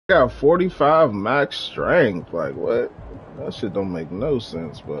got 45 max strength. Like, what? That shit don't make no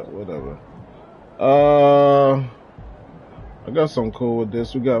sense, but whatever. I got some cool with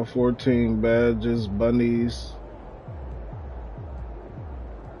this. We got 14 badges, bunnies.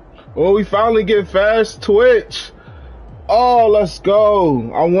 Oh, we finally get fast Twitch. Oh, let's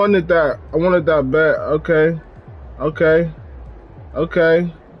go. I wanted that. I wanted that bet. Okay. Okay.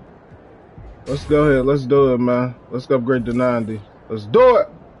 Okay. Let's go ahead. Let's do it, man. Let's upgrade to 90. Let's do it.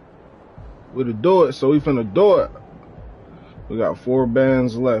 We to do it, so we finna do it. We got 4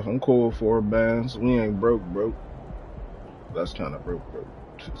 bands left. I'm cool with 4 bands. We ain't broke. That's kind of broke.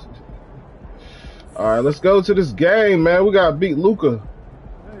 Alright, let's go to this game, man. We gotta beat Luka.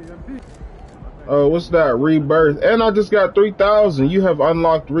 Oh, what's that? Rebirth. And I just got 3,000. You have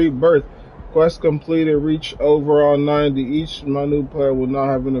unlocked Rebirth. Quest completed. Reach overall 90. Each my new player will now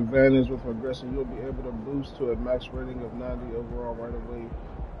have an advantage with progressing. You'll be able to boost to a max rating of 90 overall right away.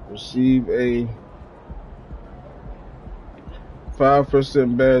 Receive a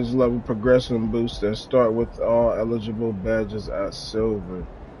 5% badge level progression boost and start with all eligible badges at silver.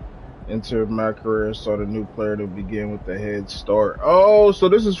 Enter my career, start a new player to begin with a head start. Oh, so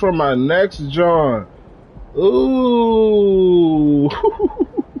this is for my next John. Ooh.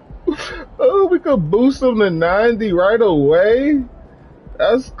 Oh, we could boost him to 90 right away?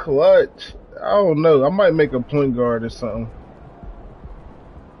 That's clutch. I don't know. I might make a point guard or something.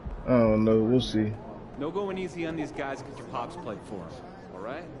 I don't know. We'll see. No going easy on these guys because your pops played for them. All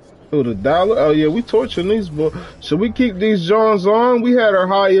right? Oh, the dollar? Oh, yeah, we torching these boys. Should we keep these Johns on? We had our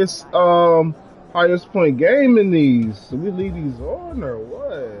highest point game in these. Should we leave these on or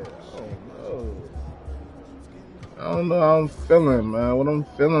what? I don't know how I'm feeling, man. What I'm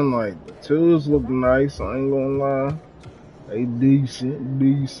feeling like. The 2s look nice, I ain't gonna lie. They decent.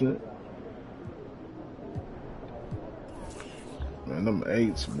 Man, them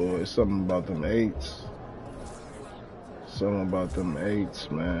 8s, boy. Something about them 8s. Something about them 8s,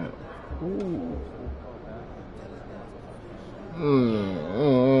 man. Ooh.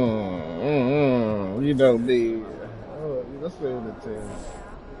 You know me. Oh, let's play with the 10s.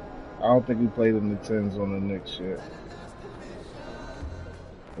 I don't think we played in the 10s on the Knicks yet.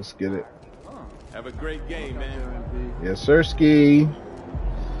 Let's get it. Have a great game, man. Yes, Sirski.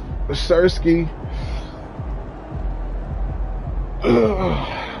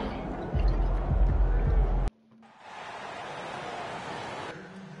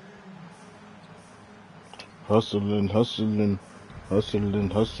 Hustling. Hustling.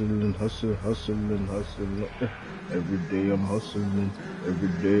 Every day I'm hustling.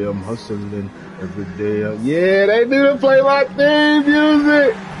 Yeah, they need to play my theme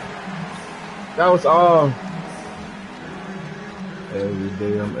music. That was all. Every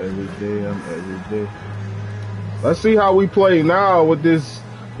day. Let's see how we play now with this.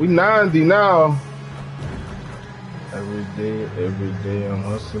 We 90 now. Every day I'm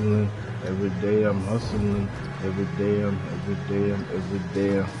hustling. Every day I'm.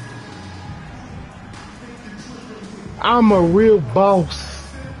 I'm a real boss.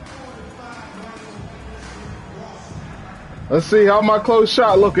 Let's see how my close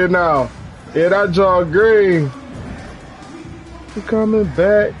shot looking now. Yeah, that jaw green. We coming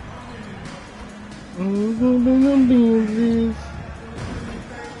back.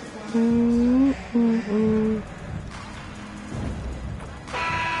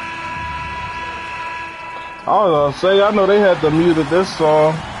 I was gonna say, I know they had to muted this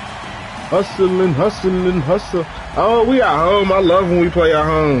song. Hustling. Oh, we at home. I love when we play at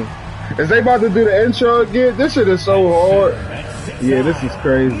home. Is they about to do the intro again? This shit is so hard. Yeah, this is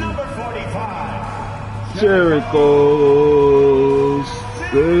crazy. Jericho's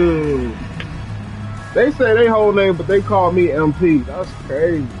dude. They say they whole name, but they call me MP. That's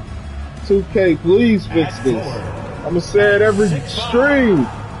crazy. 2K, please fix this. I'ma say it every stream.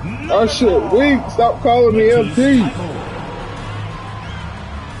 That shit weak. Stop calling me MP.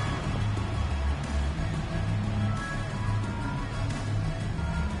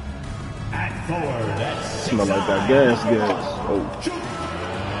 Smell like that gas.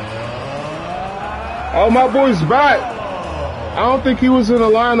 Oh, my boy's back. I don't think he was in the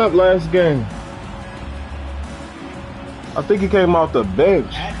lineup last game. I think he came off the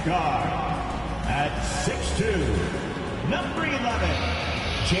bench. At guard, at 6'2", number 11,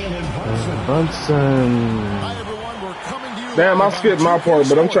 Jalen Brunson. Damn, I skipped my part,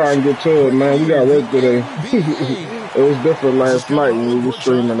 but I'm trying to get to it, man. We got work today. It was different last night when we were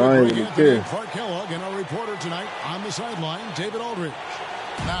streaming. I ain't really care. And our reporter tonight on the sideline, David Aldridge.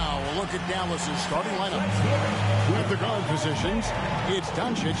 Now we'll look at Dallas's starting lineup. At the guard positions, it's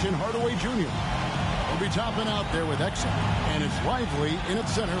Doncic and Hardaway Jr. be topping out there with Exum, and it's Lively in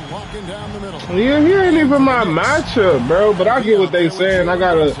its center, locking down the middle. Yeah, he ain't even my matchup, bro. But I get what they saying. I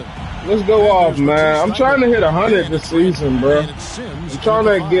gotta. Let's go off, man. I'm trying to hit 100 this season, bro. I'm trying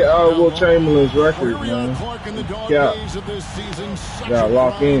to get Will Chamberlain's record, man. Yeah. Gotta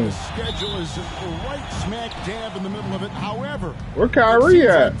lock in. Schedule is right smack dab in the middle of it. However, where Kyrie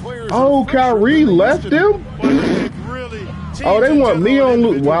at? Oh, Kyrie left him? Oh, they want me on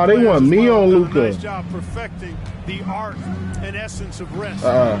Luka. Wow, they want me on Luka. Nice job perfecting the art and essence of rest.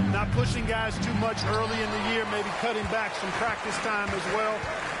 Not pushing guys too much early in the year, maybe cutting back some practice time as well.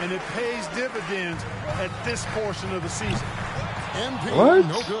 And it pays dividends at this portion of the season. MP, what?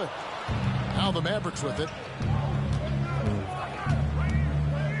 No good. Now the Mavericks with it.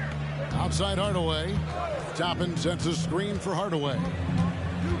 Outside Hardaway. Toppin sets a screen for Hardaway.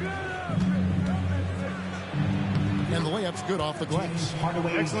 And the layup's good off the glass.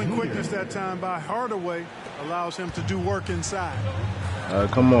 Excellent quickness that time by Hardaway. Allows him to do work inside. All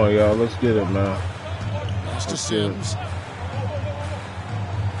right, come on, y'all. Let's get it, man. Pass to Sims.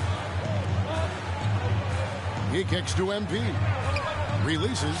 He kicks to MP.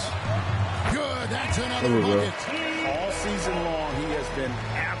 Releases. Good. That's another bucket. All season long, he has been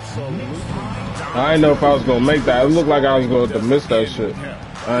absolutely dominant. I didn't know if I was going to make that. It looked like I was going to miss that shit.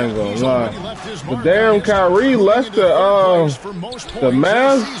 I ain't going to lie. But damn, Kyrie left the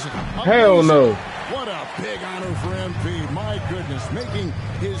Mavs? Hell no. What a big honor for MP. My goodness. Making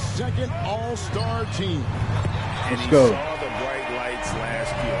his second all-star team. Let's go. Saw the bright lights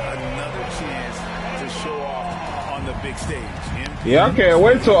last year. Another chance to show off on the big stage. Yeah, I can't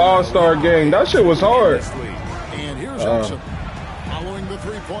wait till All-Star game. That shit was hard. And here's Exum. Following the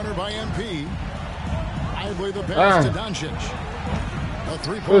three-pointer by MP. Lively the pass to Doncic. A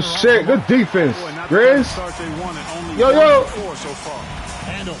three-pointer. Good shit. Good defense. Grizz. Yo.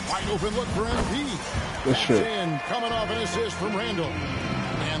 And a wide open look for MP. Good shit. Coming off an assist from Randall.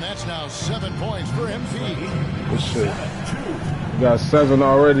 And that's now 7 points for MP. Good shit. We got 7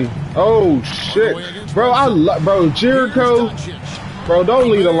 already. Oh shit, bro! Bro Jericho. Bro, don't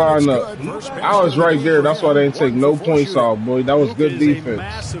leave the lineup. I was right there. That's why they didn't take no points off, boy. That was good defense.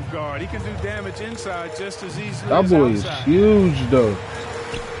 Massive guard. He can do damage inside just as easily. That boy is huge, though.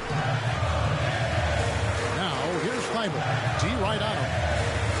 Now here's Kleber. D right on him.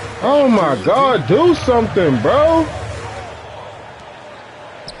 Oh my God! Do something, bro.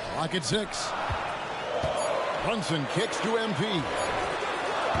 Lock at 6. Brunson kicks to MP.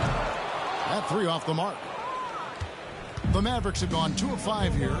 That 3 off the mark. The Mavericks have gone 2 of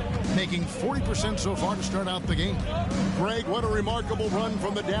 5 here, making 40% so far to start out the game. Greg, what a remarkable run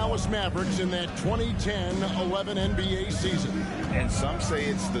from the Dallas Mavericks in that 2010-11 NBA season. And some say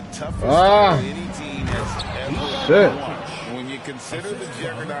it's the toughest any team has ever won. When you consider the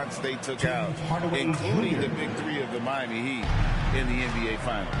juggernauts they took out, including the big 3 of the Miami Heat in the NBA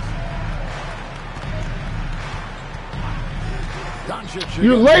Finals.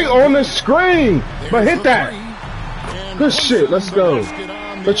 You're late on the screen, but hit that. Good shit, let's go.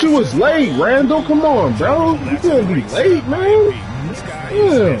 But you was late, Randall. Come on, bro. You can't be late, man.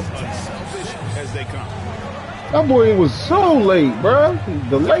 Yeah. That boy was so late, bro.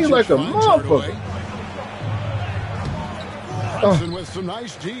 Delayed like a motherfucker. With some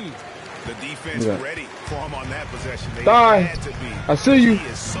nice D. The defense ready for him on that possession. They had to be. I see you. He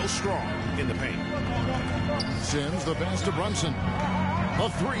is so strong in the paint. Sims the pass to Brunson. A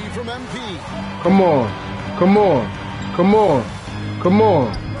 3 from MP. Come on. Come on. Come on. Come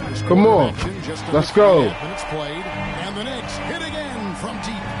on. Come on. Let's go. It's played. And the Knicks hit again from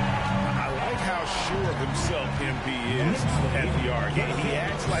deep. I like how sure of himself MP is at the arc. He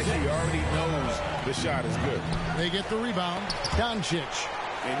acts like he already knows the shot is good. They get the rebound. Doncic.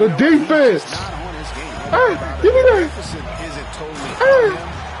 The defense. Give me that. Isn't totally on him,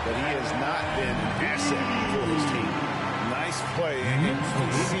 but he has not been an asset for his team. Nice play, and you can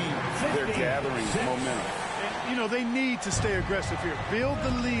see they're gathering momentum. You know, they need to stay aggressive here. Build the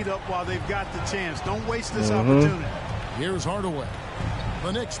lead up while they've got the chance. Don't waste this opportunity. Here's Hardaway.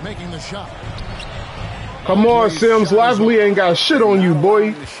 The Knicks making the shot. Come on, Sims. Lively ain't got shit on you,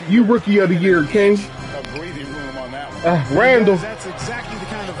 boy. You rookie of the year, King. A breathing room on that one. Randall. That's exactly the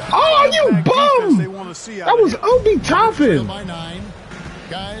kind of you bum! That was Obi Toppin. By 9.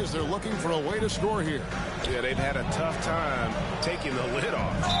 Guys, they're looking for a way to score here. Yeah, they've had a tough time taking the lid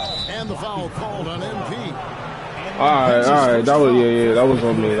off. And the foul called on MP. All right. That was that was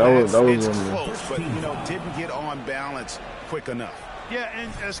on me. That was on me. Close, but didn't get on balance quick enough. Yeah,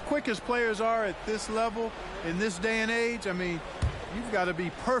 and as quick as players are at this level in this day and age, I mean, you've got to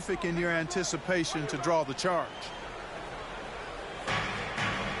be perfect in your anticipation to draw the charge.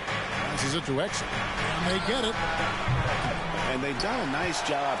 Passes it to Exum. And they get it. And they've done a nice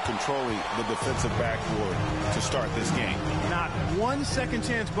job controlling the defensive backboard to start this game. Not one second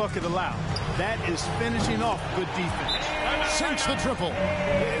chance bucket allowed. That is finishing off good defense. Sinks the triple.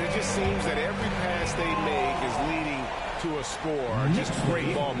 And it just seems that every pass they make is leading to a score. Just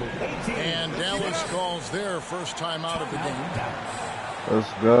great ball movement. And Dallas calls their first time out of the game.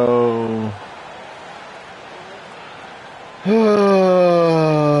 Let's go. And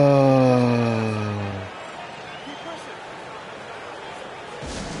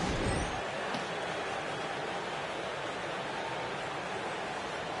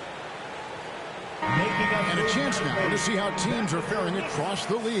a chance now to see how teams are faring across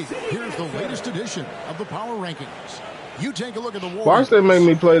the league. Here's the latest edition of the Power Rankings. You take a look at the Warriors. Watch they make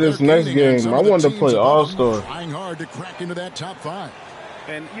me play this next game. I wanted to play All-Star. Trying hard to crack into that top 5.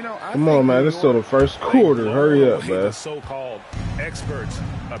 And you know, Come on, man. It's still the first quarter. Hurry up, man. The so-called experts'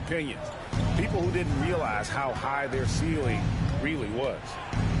 opinions. People who didn't realize how high their ceiling really was.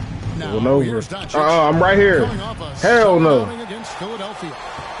 Now, I'm right here. Hell no. Against Philadelphia.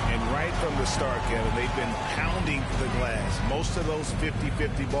 And right from the start, Kevin, they've been pounding the glass. Most of those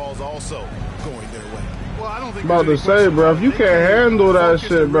 50-50 balls also going their way. Well, I don't think I'm about to say, bro, if you can't handle that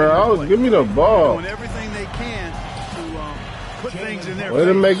shit, bro, give me the ball. Doing everything they can to put things in their way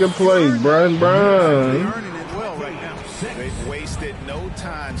to make a play, Brian. They're earning it well right now. They've wasted no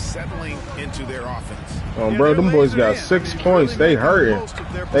time settling into their offense. Oh, bro, them boys got 6 points. They hurting.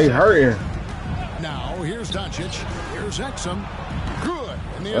 They hurting. Now, here's Doncic. Here's Exum. Good.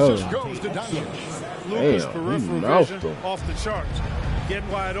 And the assist goes to Doncic. Luka's peripheral vision off the charts. Get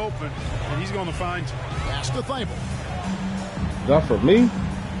wide open, and he's going to find you. Pass to Thibault. Is that for me?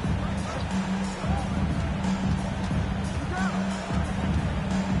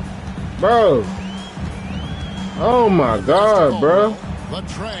 Bro. Oh my God, bro. The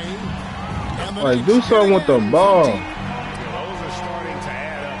tray. Like, do something with the ball. Those are starting to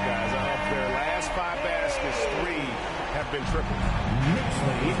add up, guys. Their last 5 baskets, 3 have been tripled.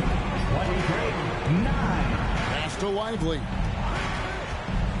 Pass to Lively.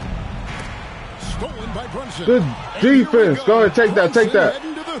 Stolen by Brunson. Good defense. Go ahead, take that, take that.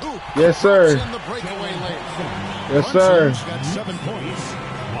 Yes, sir. Yes, sir. Got 7 points.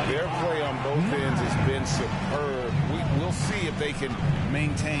 Their play on both ends has been superb. We'll see if they can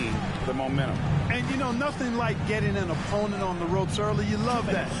maintain the momentum. And, you know, nothing like getting an opponent on the ropes early. You love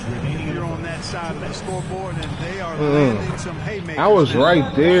that. You're on that side of the scoreboard, and they are landing some haymakers. I was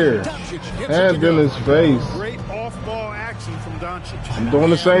right there. Hand in his face. Great off-ball action from Doncic. I'm doing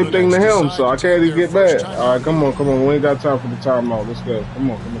the same thing to him, so I can't even get back. All right, come on, come on. We ain't got time for the timeout. Let's go.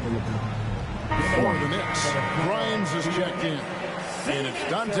 Come on, come on, come on, come on. For the Knicks, Grimes is checked in. And it's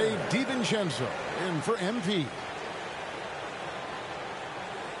Dante DiVincenzo in for MP.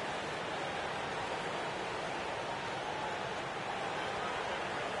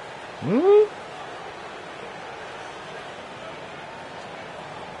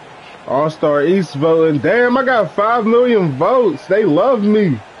 All-Star East voting. Damn, I got 5 million votes. They love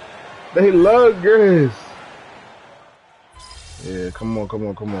me. They love Grizz. Yeah, come on, come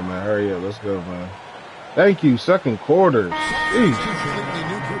on, come on, man. Hurry up. Let's go, man. Thank you. Second quarter. Jeez. Completely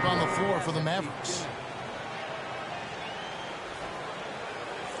new group on the floor for the Mavericks.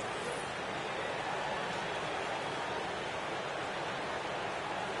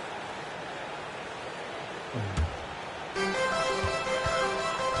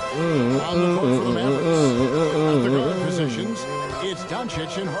 On the court for the Mavericks. At the guard positions, it's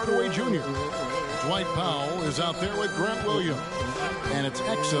Doncic and Hardaway Jr. Dwight Powell is out there with Grant Williams. And it's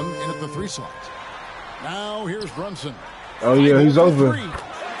Exum in at the 3 slot. Now here's Brunson. Oh, yeah, he's over.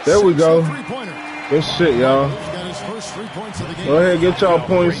 There we go. Good shit, y'all. Go ahead, get y'all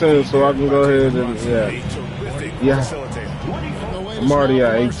points in so I can go ahead and, yeah. I'm already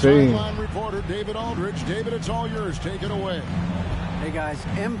at 18. Reporter David Aldridge. David, it's all yours. Take it away. Hey guys,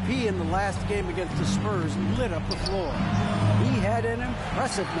 MP in the last game against the Spurs lit up the floor. He had an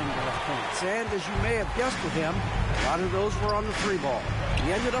impressive number of points, and as you may have guessed with him, a lot of those were on the 3-ball.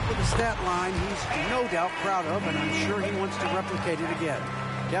 He ended up with a stat line he's no doubt proud of, and I'm sure he wants to replicate it again.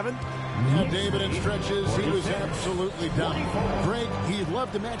 Kevin? Well, David, in stretches, he was absolutely down. Greg, he'd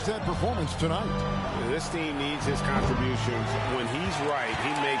love to match that performance tonight. This team needs his contributions. When he's right,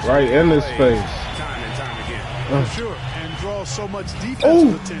 he makes right in his face. Time and time again. For sure, and draws so much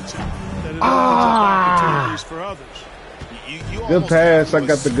defensive attention that it opens opportunities for others. Good pass. I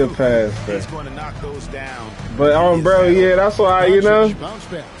got the good pass there. He's going to knock those down. But bro, yeah, that's why, you know,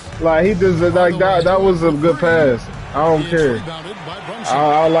 like he just like that was a good pass. I don't care.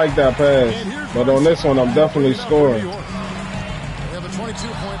 I like that pass. But on this one, I'm definitely scoring. They have a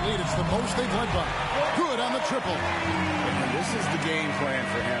 22-point lead. It's the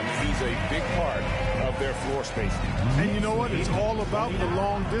is a big part of their floor spacing. And you know what? It's all about the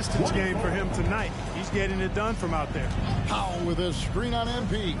long distance game for him tonight. He's getting it done from out there. Powell with a screen on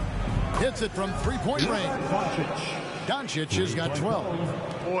MP. Hits it from three-point range. Doncic has got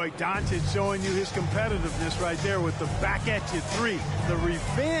 12. Boy, Doncic showing you his competitiveness right there with the back at you three. The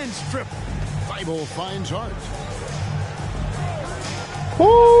revenge triple. Thibault finds Hart. Woo!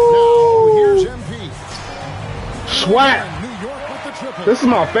 Now here's MP. Swat. New York with the triple. This is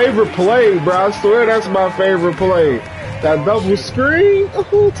my favorite play, bro. I swear that's my favorite play. That double screen.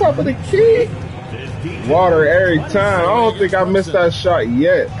 Ooh, top of the key. Water every time. I don't think I missed that shot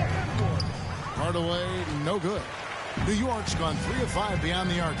yet. Hardaway, no good. New York's gone 3 of 5 beyond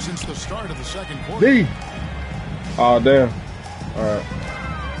the arc since the start of the second quarter. D. Oh, damn. All right.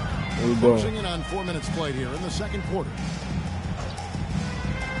 What we Closing doing? in on 4 minutes played here in the second quarter.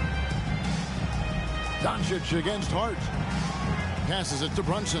 Doncic against Hart. Passes it to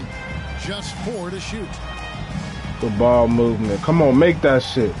Brunson. Just 4 to shoot. The ball movement. Come on, make that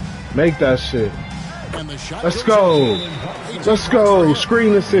shit. Make that shit. And the shot Let's goes go. in. Let's go.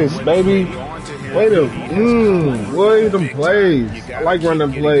 Screen assist, baby. Wait a them plays. I like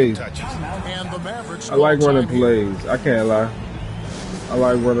running plays. And the Mavericks I like running plays. I can't lie. I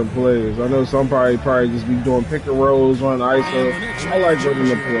like running plays. I know some probably just be doing pick and rolls, run ISO. I like running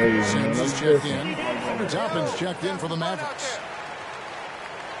the plays, man. Sims checked in. Toppin's checked in for the Mavericks.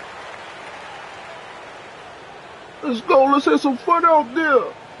 Let's go. Let's have some fun out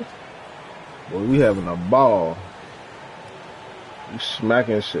there. Boy, we having a ball. We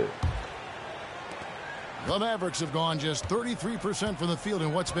smacking shit. The Mavericks have gone just 33% from the field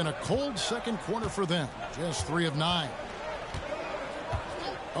in what's been a cold second quarter for them. Just 3 of 9.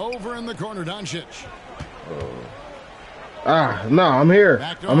 Over in the corner, Doncic. No, I'm here.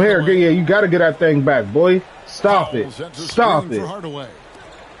 I'm here. Yeah, you got to get that thing back, boy. Stop it. Stop it.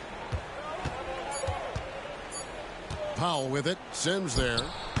 Powell with it. Sims there.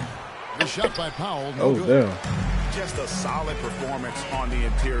 The shot by Powell. No Oh, good. damn. Just a solid performance on the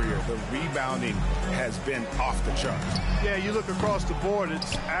interior. The rebounding has been off the charts. Yeah, you look across the board,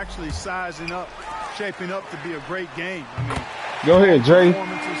 it's actually sizing up, shaping up to be a great game. I mean, Go ahead, Jay.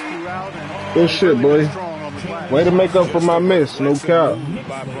 performances throughout and Good shit, really boy. strong on the glass. Way to make up for my miss. No cap.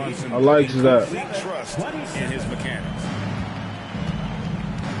 I like that. Complete trust in his mechanics.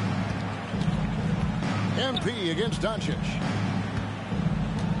 MP against Doncic.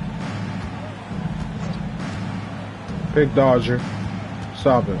 Pick Dodger.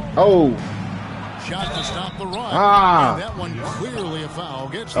 Stop it. Oh, Shot to stop the run. Ah. And that one clearly a foul.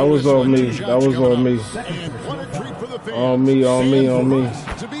 Gets that was on me. That was on me. And what a treat for the fans. On me, on me, on me.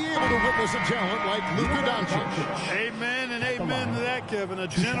 To be able to witness a talent like Luka Doncic. Amen and amen to that, Kevin. A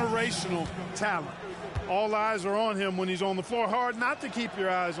generational talent. All eyes are on him when he's on the floor. Hard not to keep your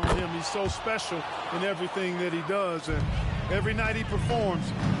eyes on him. He's so special in everything that he does. And every night he performs,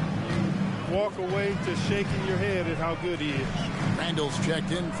 you walk away to shaking your head at how good he is. Randall's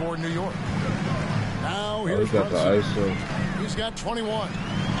checked in for New York. Now Oh, here's he got the Brunson. ISO. He's got 21.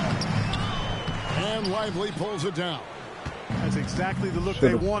 And Lively pulls it down. That's exactly the look Should they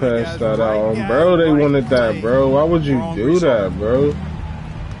have wanted, passed guys. that out. Bro, they wanted that, bro. Why would you do that, bro?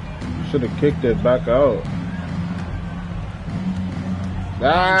 Should have kicked it back out.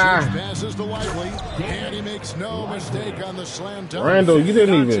 Ah! Passes to Lively, and he makes no mistake on the slam dunk. Randall, you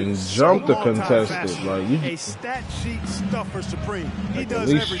didn't even jump the contested. Like, you a stat sheet stuffer supreme. He does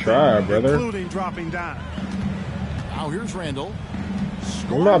least everything, try, brother. including dropping down. Now here's Randall.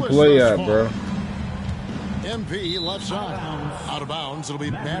 where my play at, bro? MP left side. Out of bounds. It'll be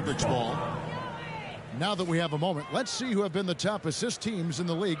Mavericks ball. Now that we have a moment, let's see who have been the top assist teams in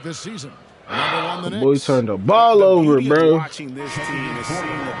the league this season. Number 1, the The Knicks. boy turned the ball over, Beauty of bro. watching this team is seeing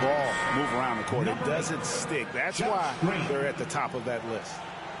the ball move around the court. It doesn't stick. That's why they're at the top of that list.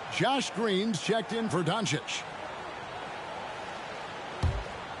 Josh Green's checked in for Doncic.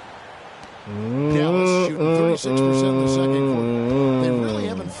 Dallas shooting 36% in the second quarter. They really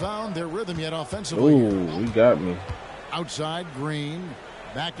haven't found their rhythm yet offensively. Ooh, he got me. Outside, Green.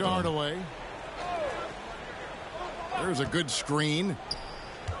 Back to Hardaway. There's a good screen.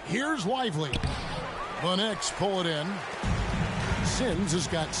 Here's Lively. The Knicks pull it in. Sims has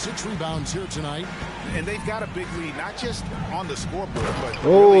got 6 rebounds here tonight. And they've got a big lead, not just on the scoreboard, but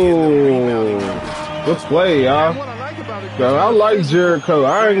really in the rebounding numbers. Good play, y'all. What I like about it, I like Jericho.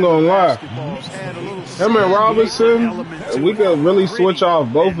 I ain't gonna lie. Him and Robinson, we could really switch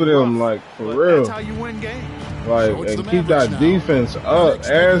off both of them, like, for real. That's how you win games. Like, and keep that defense up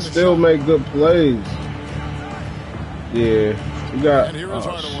and still make good plays. Yeah, you got. And here is Oh,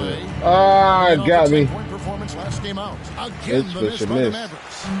 Hardaway. shit. Ah, got me. Performance last game out. Again, It's the miss Fisher by the miss.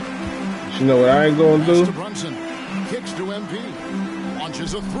 Mavericks. You know what I ain't gonna do? To Brunson. Kicks to MP.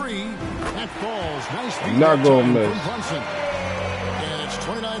 Launches a three. That falls. Nice beat. Not gonna miss. Brunson. And it's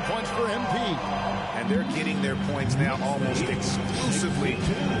 29 points for MP. And they're getting their points now almost exclusively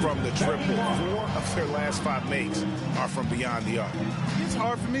from the triple. 4 of their last 5 makes are from beyond the arc. It's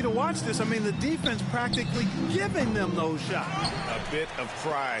hard for me to watch this. I mean, the defense practically giving them those shots. A bit of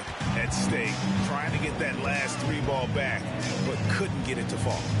pride at stake, trying to get that last 3 ball back, but couldn't get it to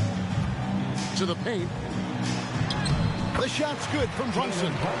fall. To the paint. The shot's good from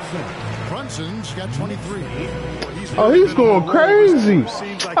Brunson. Brunson's got 23. Oh, he's going crazy.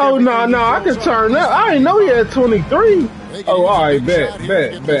 Oh, no, I can turn up. I didn't know he had 23. Oh, all right, bet.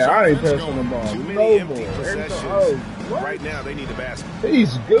 I ain't passing the ball. No more. Right now, they need the basket.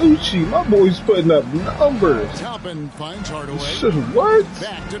 He's Gucci. My boy's putting up numbers. Toppin finds Hardaway. What?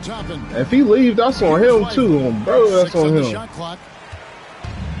 Back to Toppin. If he leaves, that's on him, too. Bro, that's on him.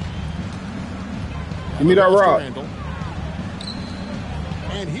 Give me that rock.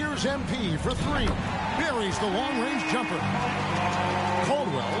 And here's MP for 3. Buries the long-range jumper.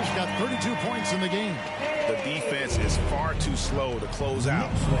 Caldwell's got 32 points in the game. The defense is far too slow to close out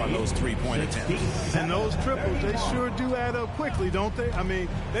on those 3-point attempts. And those triples, they sure do add up quickly, don't they? I mean,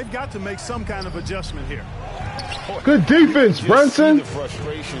 they've got to make some kind of adjustment here. Good defense, Brunson. The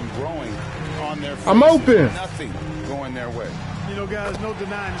frustration growing on their face. I'm open. Nothing going their way. You know, guys, no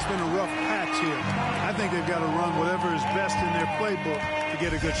denying it's been a rough patch here. I think they've got to run whatever is best in their playbook to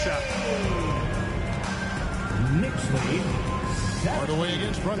get a good shot. Hardaway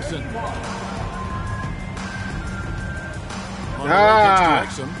against Brunson.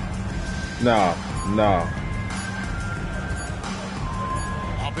 No.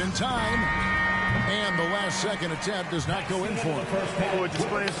 Up in time. And the last second attempt does not go in for him. Boy,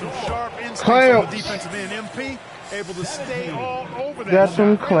 displaying some sharp instincts on the defensive end. MP able to stay all over that. Got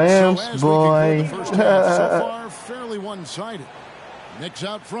some clamps, boy. So far, fairly one-sided. Knicks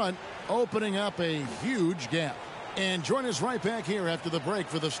out front, opening up a huge gap. And join us right back here after the break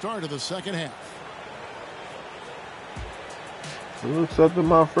for the start of the second half. You accepted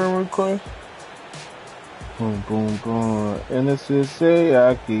my friend request? Boom, boom, boom. Innocent say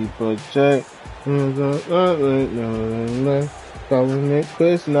I keep a check. Calling it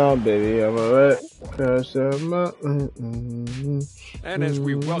quits now, baby. I'm alright. And as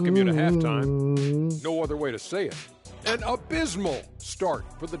we welcome you to halftime, no other way to say it, an abysmal start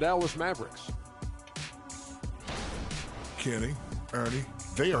for the Dallas Mavericks. Kenny, Ernie,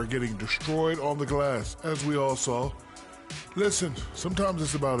 they are getting destroyed on the glass, as we all saw. Listen, sometimes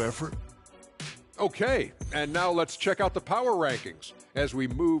it's about effort. Okay, and now let's check out the power rankings as we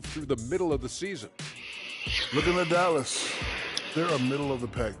move through the middle of the season. Looking at Dallas, they're a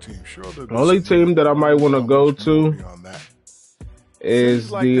middle-of-the-pack team. Sure, the only team that I might want to go to is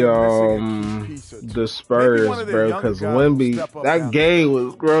the Spurs, bro, because Wemby, that game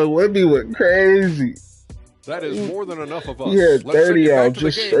was, bro, Wemby went crazy. That is more than enough of us. He had 30 out,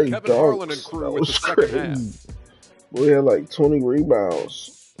 just game. straight Kevin Harlan and dunks. crew That with was the second crazy. half. We had like 20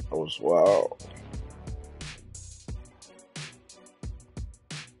 rebounds. That was wild.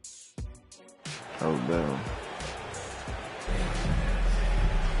 Oh, damn.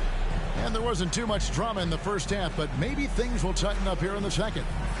 And there wasn't too much drama in the first half, but maybe things will tighten up here in the second.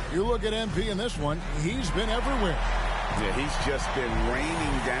 You look at MP in this one, he's been everywhere. Yeah, he's just been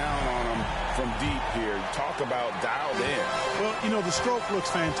raining down on him from deep here. Talk about dialed in. Well, you know, the stroke looks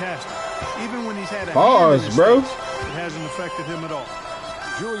fantastic. Even when he's had a pause, bro. It hasn't affected him at all.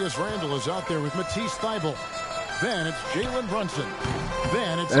 Julius Randle is out there with Matisse Thybulle. Then it's Jalen Brunson.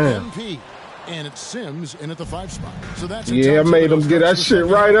 Then it's MP. And it's Sims in at the 5 spot. So that's I made him get that shit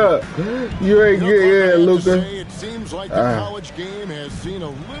right up. You ain't get Luka. It seems like the college game has seen a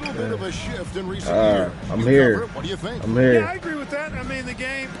little bit of a shift in recent years. I'm here. What do you think? I'm here. Yeah, I agree with that. I mean, the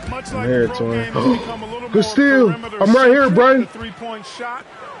game, much like here, the pro game, has become a little Good more steal. perimeter I'm right here, Brian. The three-point shot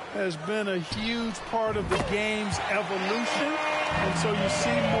has been a huge part of the game's evolution. And so you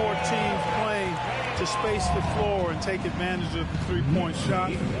see more teams playing to space the floor and take advantage of the three-point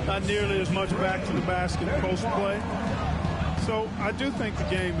shot. Not nearly as much back to the basket post play. So I do think the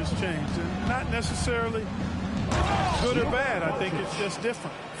game has changed. And not necessarily good or bad. I think it's just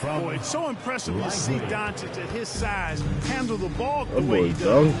different. Boy, it's so impressive to see Doncic at his size handle the ball the way he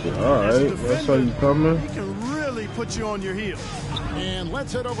does. All right, that's how you coming. He can really put you on your heels. And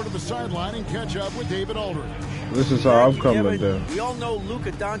let's head over to the sideline and catch up with David Aldridge. This is how I'm coming down. We all know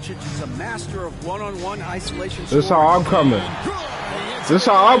Luka Doncic is a master of one-on-one isolation. This is how I'm coming. This is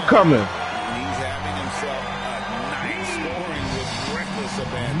how I'm coming. He's having himself a night scoring with reckless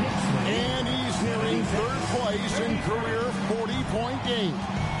abandon. And he's nearing third place in career 40-point game.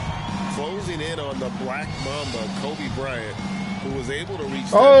 Close closing in on the Black Mamba, Kobe Bryant, who was able to reach.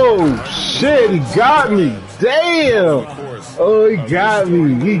 Oh shit! He got me. Damn. Oh, he got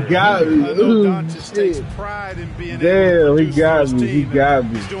me. He got me. Ooh, shit. Damn, he got me. He got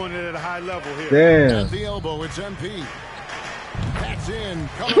me. He's doing it at a high level here. Damn. At the elbow, it's MP. That's in.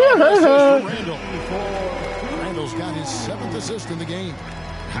 Randall. Randall's got his 7th assist in the game.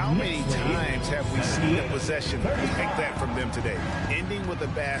 How many times have we seen a possession like that from them today, ending with a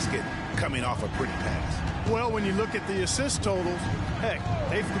basket coming off a pretty pass? Well, when you look at the assist totals, heck,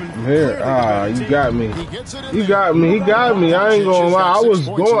 they've been Here, you got me. You got me. He got me. I ain't gonna lie. I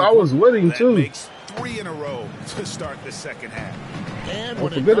was with him too. Makes 3 in a row to start the second half.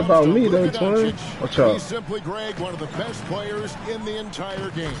 Don't forget about me, though, twin. Watch out. He's simply, Greg, one of the best players in the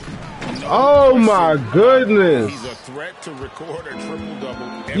entire game. Oh my goodness! He's a threat to record a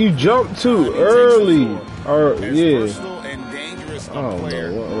triple-double. You jumped too early. Or yeah. And dangerous I don't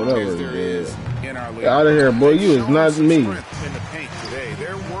player know. Whatever as it there is. in our league. Get out of here, boy. You is not me.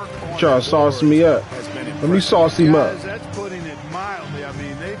 Try to sauce me up. Let me sauce him up. That's putting it mildly. I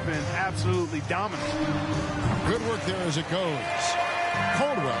mean, they've been absolutely dominant. Good work there as it goes.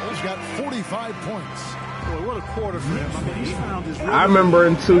 Caldwell's got 45 points. Boy, what a quarter for him. I mean, he's found his I remember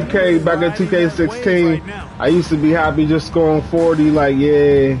in 2K, back in 2K16, I used to be happy just scoring 40. Like,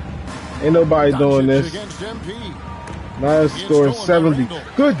 yeah, ain't nobody doing this. Now it's scoring 70.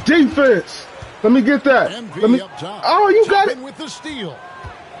 Good defense. Let me get that. Let me. Oh, you got it. With the steal.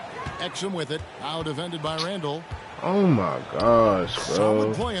 Exum with it. Now defended by Randall. Oh my gosh,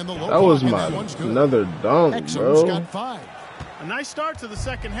 bro. That was my another dunk, bro. Got 5. A nice start to the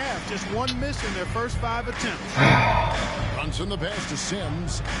second half. Just one miss in their first 5 attempts. Brunson the pass to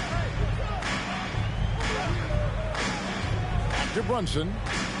Sims. Back to Brunson.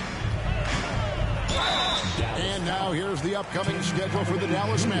 And now here's the upcoming schedule for the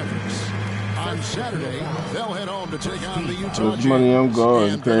Dallas Mavericks. On Saturday, they'll head home to take on the Utah Jazz. Money I'm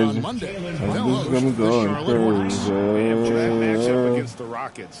going crazy. On Monday, I'm just gonna go crazy. For that matchup against the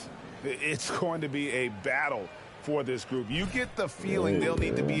Rockets, it's going to be a battle for this group. You get the feeling they'll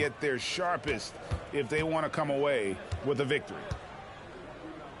need to be at their sharpest if they want to come away with a victory.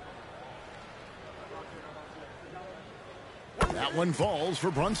 That one falls for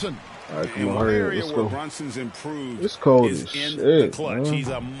Brunson. All right, come And on, one hurry up. area Let's where go. Brunson's improved It's cold is as in shit, the clutch. man. He's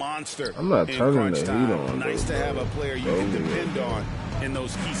a monster. I'm not in turning crunch the time. heat on, Nice though, to have a player you can bro. depend on in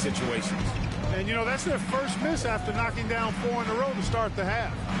those key situations. And, you know, that's their first miss after knocking down 4 in a row to start the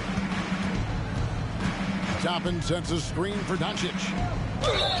half. Toppin sends a screen for Doncic.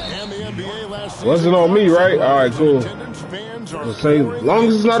 And the NBA last season Wasn't on me, right? All right, cool. Fans are Just say, as long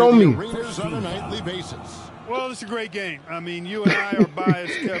as it's not on me. arenas on a nightly basis. Well, it's a great game. I mean, you and I are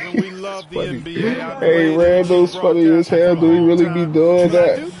biased, Kevin. We love the NBA. Hey, Randall's funny as hell. Do we really be doing But I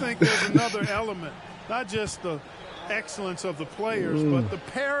that? do think there's another element, not just the excellence of the players, but the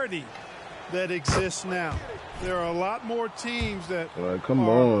parity that exists now. There are a lot more teams that Come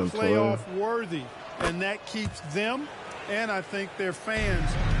are on, playoff worthy, and that keeps them and I think their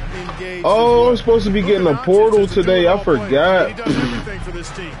fans engaged. Oh, I'm supposed to be getting a portal today. I forgot. He does everything for this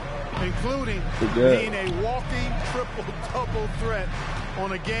team, including being a walking triple-double threat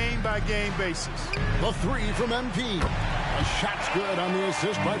on a game-by-game basis. The 3 from MP. A shot's good on the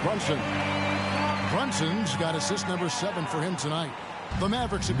assist by Brunson. Brunson's got assist number 7 for him tonight. The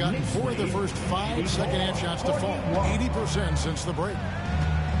Mavericks have gotten 4 of their first 5 second-half shots to fall. 80% since the break.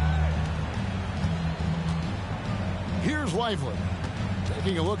 Here's Lively.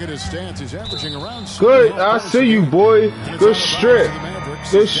 Taking a look at his stats, he's averaging around... Good, I see you, boy. Good strip.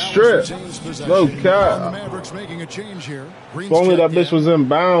 Good strip. No cap. If only that bitch was in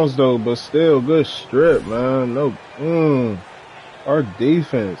bounds, though, but still, good strip, man. No, our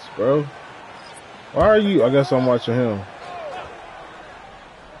defense, bro. Why are you? I guess I'm watching him.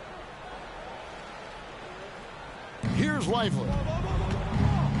 Here's Lively.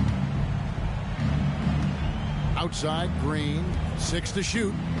 Outside, Green, 6 to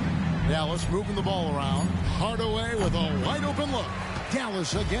shoot. Dallas moving the ball around. Hardaway with a wide open look.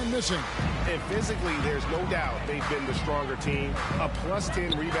 Dallas again missing. And physically, there's no doubt they've been the stronger team. A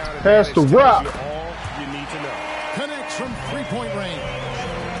 +10 rebound Pass the rock. all you need to know. Connects from three-point range.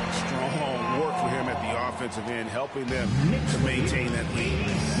 Strong work for him at the offensive end, helping them to maintain that lead.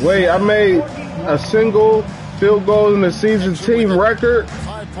 Wait, I made a single field goal in the season team record.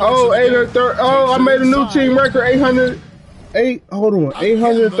 Oh, 830. Oh, I made a new team record.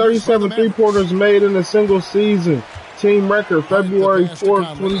 837 3-pointers made in a single season. Team record, February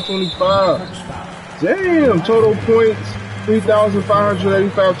 4th, 2025. Damn, total points,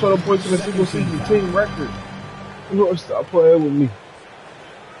 3,585 total points in a single season. Team record. You gonna stop playing with me?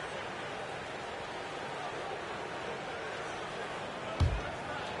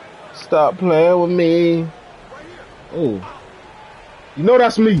 Stop playing with me. Oh. You know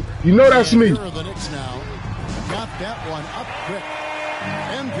that's me. You know that's me. Here are the Knicks now. Got that one up quick.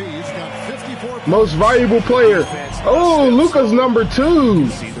 MP's got 54 points. Most valuable player. Oh, Luka's number 2.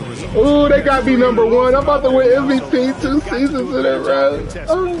 Oh, they got me number 1. I'm about to win MVP 2 seasons in a row.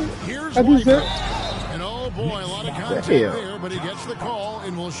 Oh, I deserve. And oh boy, a lot of contact there, but he gets the call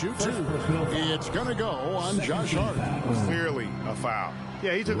and will shoot 2. It's going to go on Josh Hart. Clearly a foul.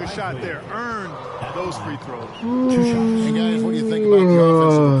 Yeah, he took a shot there. Earned those free throws. And guys, what do you think about the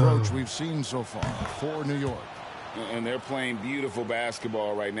offensive approach we've seen so far for New York? And they're playing beautiful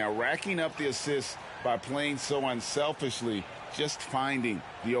basketball right now, racking up the assists by playing so unselfishly, just finding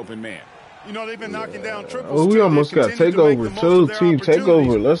the open man. You know, they've been knocking down triples. Oh, we almost got takeover too. Team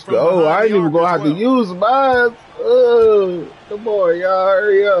takeover. Let's go. I ain't even gonna have to use mine. Oh, come on, y'all,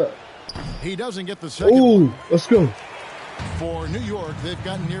 hurry up. He doesn't get the second. Ooh, let's go. For New York, they've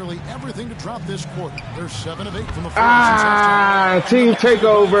got nearly everything to drop this quarter. They're 7 of 8 from the floor. Team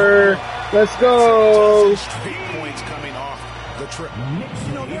takeover. Let's go. Big points coming off the trip.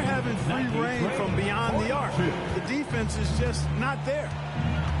 You know, they're having free reign from beyond the arc. The defense is just not there.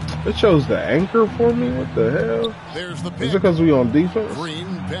 It shows the anchor for me. What the hell? There's the pick. Is it because we on defense? Green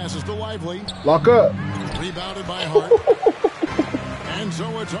passes to Lively. Lock up. Rebounded by Hart. And so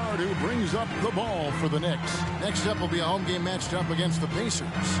it's Hart who brings up the ball for the Knicks. Next up will be a home game matched up against the Pacers.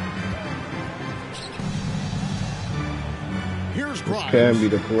 Here's Grimes. This can be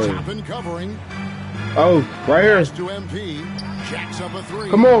the play. Toppin covering. Oh, right here. To MP. Jacks up a 3.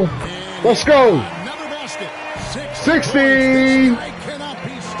 Come on. And let's go. Another basket. 60. I cannot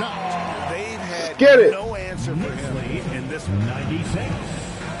be stopped. They've had Get it. no answer for him. In this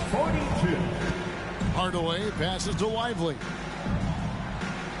 96-42. Hardaway passes to Lively.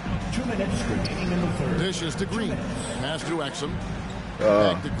 2 minutes remaining in the third. Dishes to Green. Pass to Exum.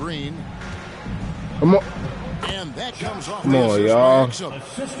 Back to Green. Come on. And that comes off. Come on, y'all.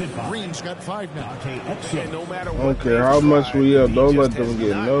 Green's got 5 now. And no matter I don't care how much we up. Don't let them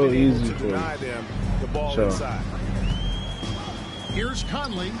get no easy to deny things. them the ball Sure. inside. Here's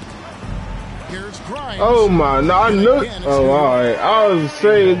Conley. Here's Grimes. Oh my, no, I knew. Oh, all right. I was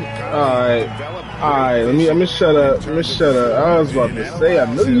saying, all right. Let me shut up. Let me shut up. I was about to say, I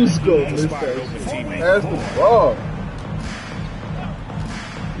knew you was going to miss that. Pass the ball.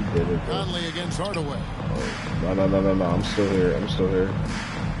 You did it, though. Conley against Hardaway. No. I'm still here.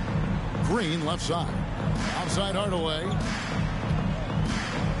 Green left side. Outside Hardaway.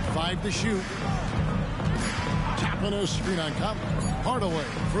 5 to shoot. Tapping a screen on Conley. Hardaway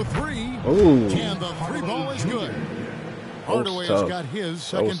for 3. Ooh. And the 3 ball is good. Hardaway has got his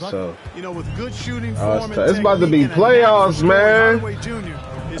second bucket. You know, with good shooting form, it's about to be playoffs, man.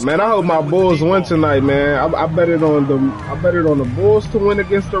 Man, I hope my Bulls win tonight, man. I bet it on the Bulls to win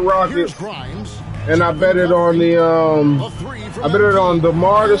against the Rockets. And I bet it on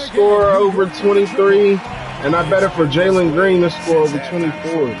DeMar to score over 23. And I bet it for Jalen Green to score over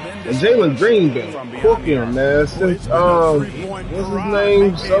 24. And Jalen Green been cooking, man, since what's his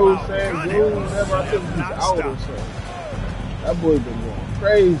name? So Sam Blue, whatever. I think he's out or something. That boy been going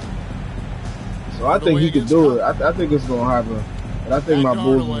crazy. So I think he could do it. I think it's gonna happen. But I think my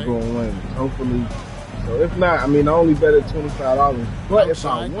Bulls is gonna win. Hopefully. So if not, I mean I only bet it $25. But if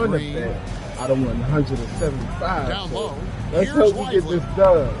I won the bet, I'd have won $175. So let's hope we get this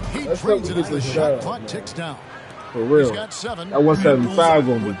done. Let's hope we get this done. For real. That 175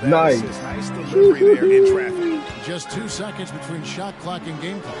 gonna be nice. Just 2 seconds between shot clock and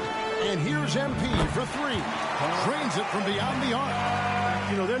game clock. And here's MP for 3. Drains it from beyond the arc.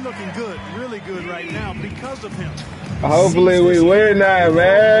 You know, they're looking good, really good right now because of him. Hopefully we win that,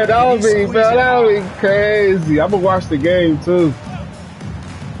 man. That'll be crazy. I'm gonna watch the game too.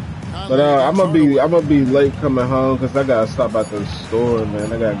 But I'm gonna be late coming home because I gotta stop at the store,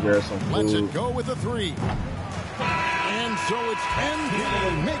 man. I gotta grab some food. Let's it go with a 3. And so it's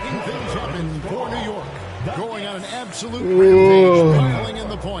MP making things happen for New York. Going on an absolute rampage, piling in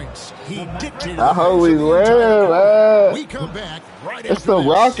the points. He dictated. I hope we win, man. We come back right it's the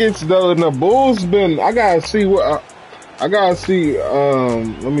Rockets though, and the Bulls been. I gotta see what. I gotta see.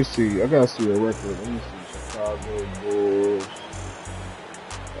 Let me see. I gotta see a record. Let me see. Chicago Bulls.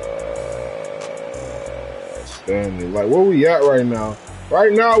 Stanley. Like where we at right now?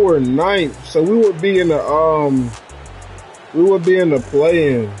 Right now we're 9th, so we would be in the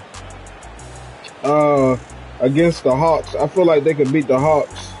play-in. Against the Hawks. I feel like they could beat the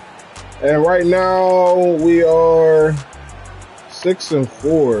Hawks. And right now we are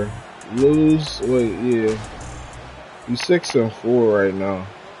 6-4. We 6-4 right now.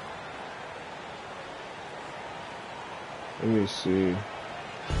 Let me see.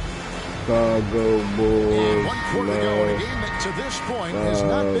 Chicago Bulls. One quarter to go in a game that to this point has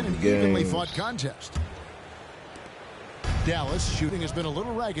not been an evenly fought contest. Dallas shooting has been a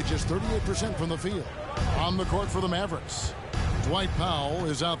little ragged, just 38% from the field. On the court for the Mavericks, Dwight Powell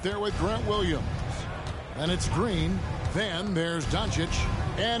is out there with Grant Williams. And it's Green. Then there's Doncic.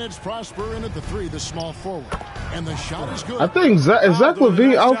 And it's Prosper in at the three, the small forward. And the shot is good. I think is Zach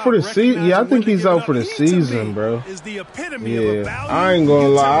LaVine out for the season? Yeah, I think he's out for the season, bro. Yeah, I ain't gonna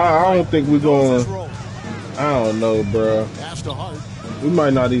lie. I don't think we're gonna. I don't know, bro. We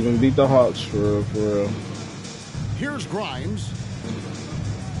might not even beat the Hawks for real, for real. Here's Grimes.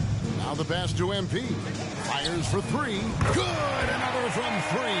 Now the pass to MP. Fires for three. Good. Another from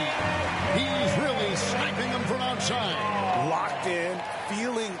three. He's really sniping them from outside. Locked in,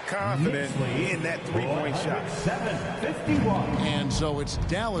 feeling confident in that three-point shot. 7:51. And so it's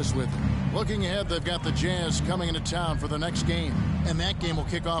Dallas with it. Looking ahead, they've got the Jazz coming into town for the next game. And that game will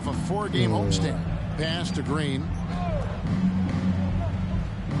kick off a 4-game homestand. Pass to Green.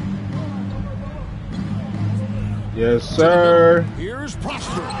 Yes, sir. Here's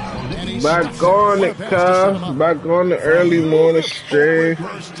Prosper. Back on it, cuz. Back on the early morning stream.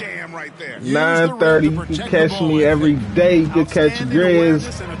 9:30. You can catch me every day. You can catch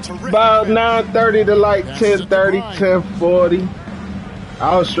Grizz about 9:30 to like 10:30, 10:40.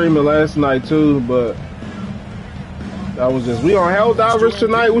 I was streaming last night too, but that was just. We on Hell Divers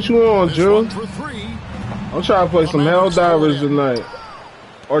tonight? What you on, June? I'm trying to play some Hell Divers tonight.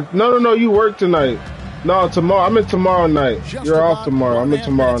 Or no, you work tonight. No, tomorrow. I'm in tomorrow night. You're off tomorrow. I'm in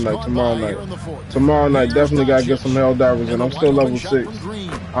tomorrow night. Tomorrow night. Definitely got to get some Hell Divers in. I'm still level 6.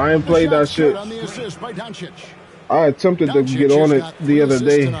 I ain't played that shit. I attempted to get on it the other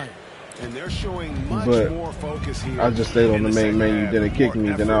day, but I just stayed on the main menu. Then it kicked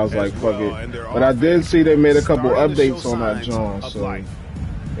me. Then I was like, fuck it. But I did see they made a couple updates on that John. So they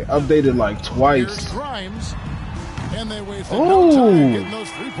updated like twice. Oh!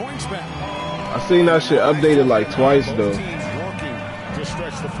 I seen that shit updated like twice though. So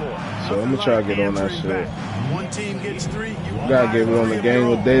I'm gonna try to get on that shit. Gotta get on the game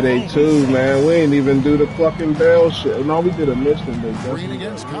with Day too, man. We ain't even do the fucking bell shit. No, we did a mission, but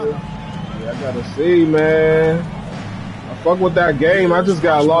yeah, I gotta see, man. I fuck with that game. I just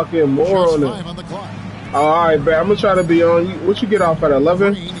gotta lock in more on it. Alright, man. I'm gonna try to be on. What you get off at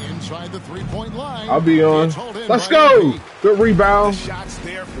 11? I'll be on. Let's go! Good rebound.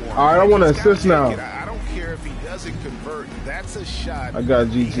 Alright, I want to assist now. I don't care if he doesn't convert. That's a shot. I got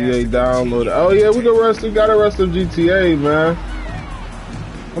GTA downloaded. Oh yeah, we gotta rest of GTA, man.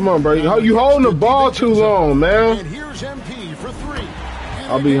 Come on, bro. You holding the ball too long, man.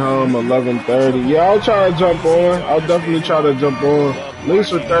 I'll be home 11:30. Yeah, I'll try to jump on. I'll definitely try to jump on. At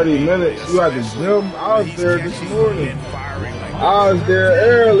least for 30 minutes. You at the gym? I was there this morning. I was there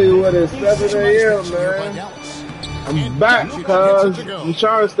early with it, 7 a.m., man. I'm back, cuz. I'm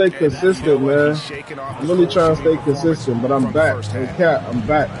trying to stay consistent, man. I'm really trying to stay consistent, but I'm back. Hey, Cat, I'm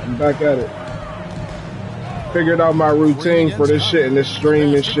back. I'm back at it. Figured out my routine for this shit and this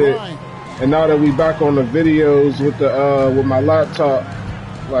stream and shit. And now that we back on the videos with the with my laptop,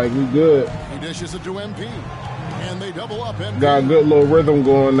 like, we good. He dishes it to MP. And they double up. Got a good little rhythm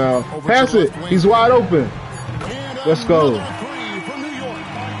going now. Pass it. He's wide open. Let's go.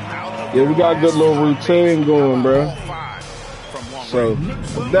 Yeah, we got a good little routine going, bro. So,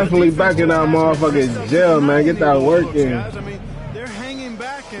 I'm definitely back in that motherfucking jail, man. Get that work in. I mean, they're hanging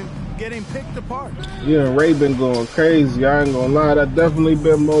back and getting picked apart. Yeah, Ray been going crazy. I ain't gonna lie. That definitely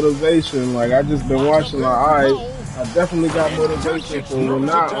been motivation. Like, I just been watching, like, alright, I definitely got motivation for we're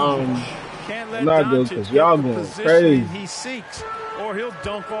not good, because y'all going crazy. He seeks, or he'll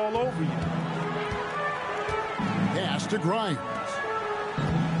dunk all over you. Pass to Grimes.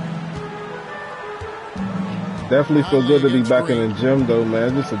 Definitely feel good to be back in the gym though,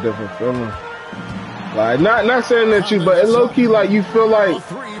 man. It's just a different feeling. Like not saying that you, but it low key like you feel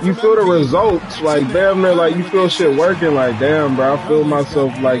the results. Like damn near like you feel shit working. Like damn, bro, I feel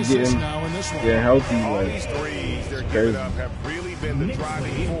myself like getting healthy. Like it's crazy.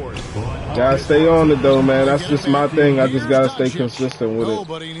 Gotta stay on it though, man. That's just my thing. I just gotta stay consistent with it.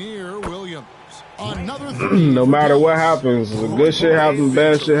 No matter what happens, good shit happens,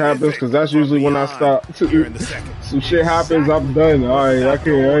 bad shit happens, because that's usually when I stop. Some shit happens, I'm done. Alright, I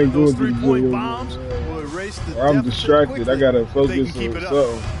ain't doing this. I'm distracted. I gotta focus on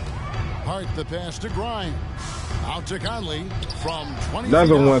something. Hart the pass to Grimes. Out to Conley from 20.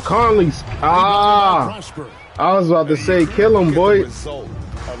 Another one. Conley's. I was about to say, kill him, boy.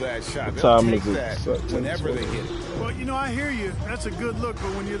 What time is it? Whenever they hit it. Well, you know, I hear you. That's a good look,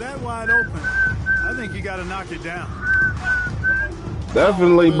 but when you're that wide open, I think you got to knock it down.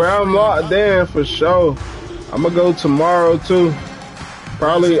 Definitely, bro. I'm locked in for sure. I'm gonna go tomorrow too.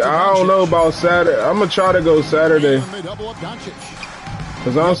 Probably, I don't know about Saturday. I'm gonna try to go Saturday.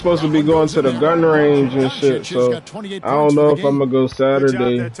 Cause I'm supposed to be going to the gun range and shit, so I don't know if I'm gonna go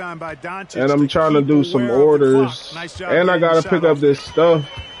Saturday. And I'm trying to do some orders, and I gotta pick up this stuff.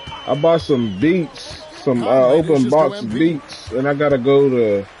 I bought some beats, some open box beats, and I gotta go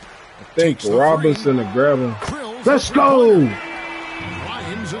to, I think, Robinson to grab them. Let's go!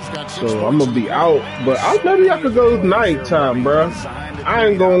 So I'm gonna be out, but maybe I could go nighttime, bro. I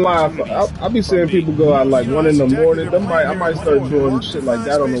ain't gonna lie, I be seeing people go out like 1 in the morning. I might start doing shit like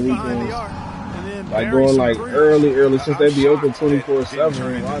that on the weekends, like going like early since they be open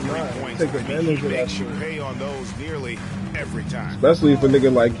 24/7. Why not? Take advantage of that shit. Especially if a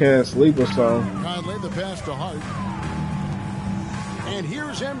nigga like can't sleep or something. The pass to Hart. And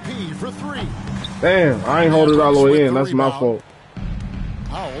here's MP for 3. Damn, I ain't hold it all the way in. That's my fault.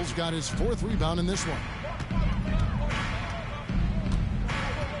 Powell's got his 4th rebound in this one.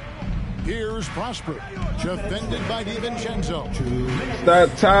 Here's Prosper, defended by DiVincenzo. It's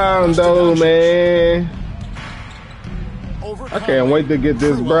that time though, man. I can't wait to get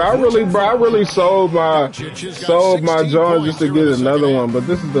this, bro. I really sold my John just to get another one, but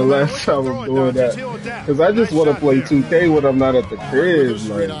this is the last time I'm doing that. Cause I just want to play 2K when I'm not at the crib,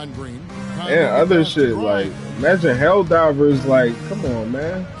 like, and other shit, like, imagine Helldivers, like, come on,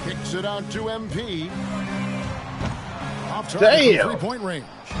 man. Kicks it out to MP. Damn. 3-point range.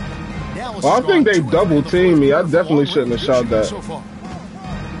 Well, I think they double teamed me. I definitely shouldn't have shot that.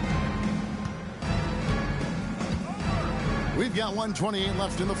 We've got 1:28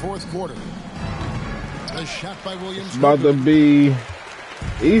 left in the 4th quarter. A shot by Williams. It's about to be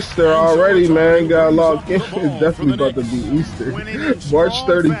Easter already, man. Got locked in. It's definitely about to be Easter. March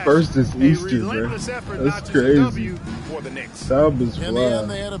 31st is Easter, man. That's crazy. Sub is fly. In the end,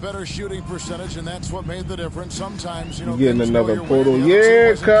 they had a better shooting percentage, and that's what made the difference. Sometimes, you know, getting another portal.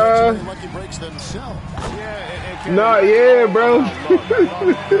 Yeah, cuz. Not yet, bro.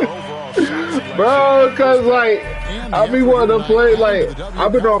 Bro, cause like I be wanting to play, like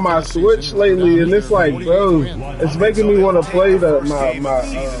I've been on my Switch lately, and it's like, bro, it's making me want to play my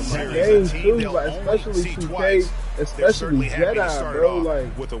games too, like especially 2K, especially Jedi, bro, like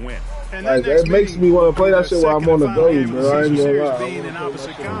it makes me want to play that shit while I'm on the go, bro. I ain't gonna lie.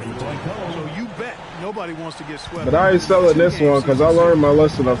 Nobody wants to get swept. But I ain't selling this one because I learned my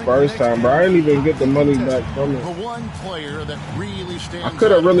lesson the first time, bro. I didn't even get the money back from it. I could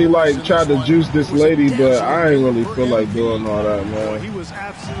have really like tried to juice this lady, but I ain't really feel like doing all that, man. He was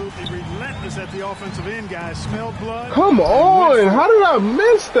absolutely relentless at the offensive end, guys. Smelled blood. Come on, how did I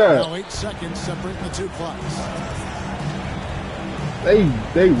miss that? Now 8 seconds separating the 2 clocks.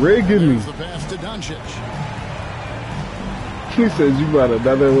 They rigging me. The pass to Doncic. He says you got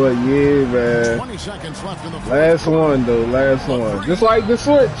another one, yeah, man. 20 seconds left in the last one though, last one. Just like the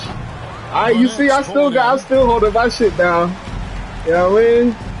Switch. You see, I'm still holding my shit down. You know what I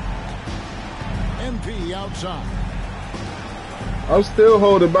mean? MP outside. I'm still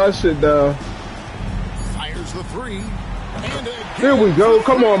holding my shit down. Fires the 3. And here we go.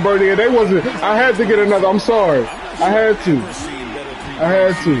 Come on, Birdie. They wasn't. I had to get another. I'm sorry. I had to.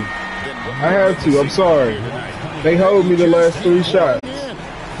 I'm sorry. They hold me the last 3 shots.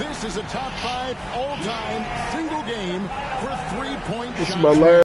 This is a top 5 all-time single game for 3-point shots. This is my last.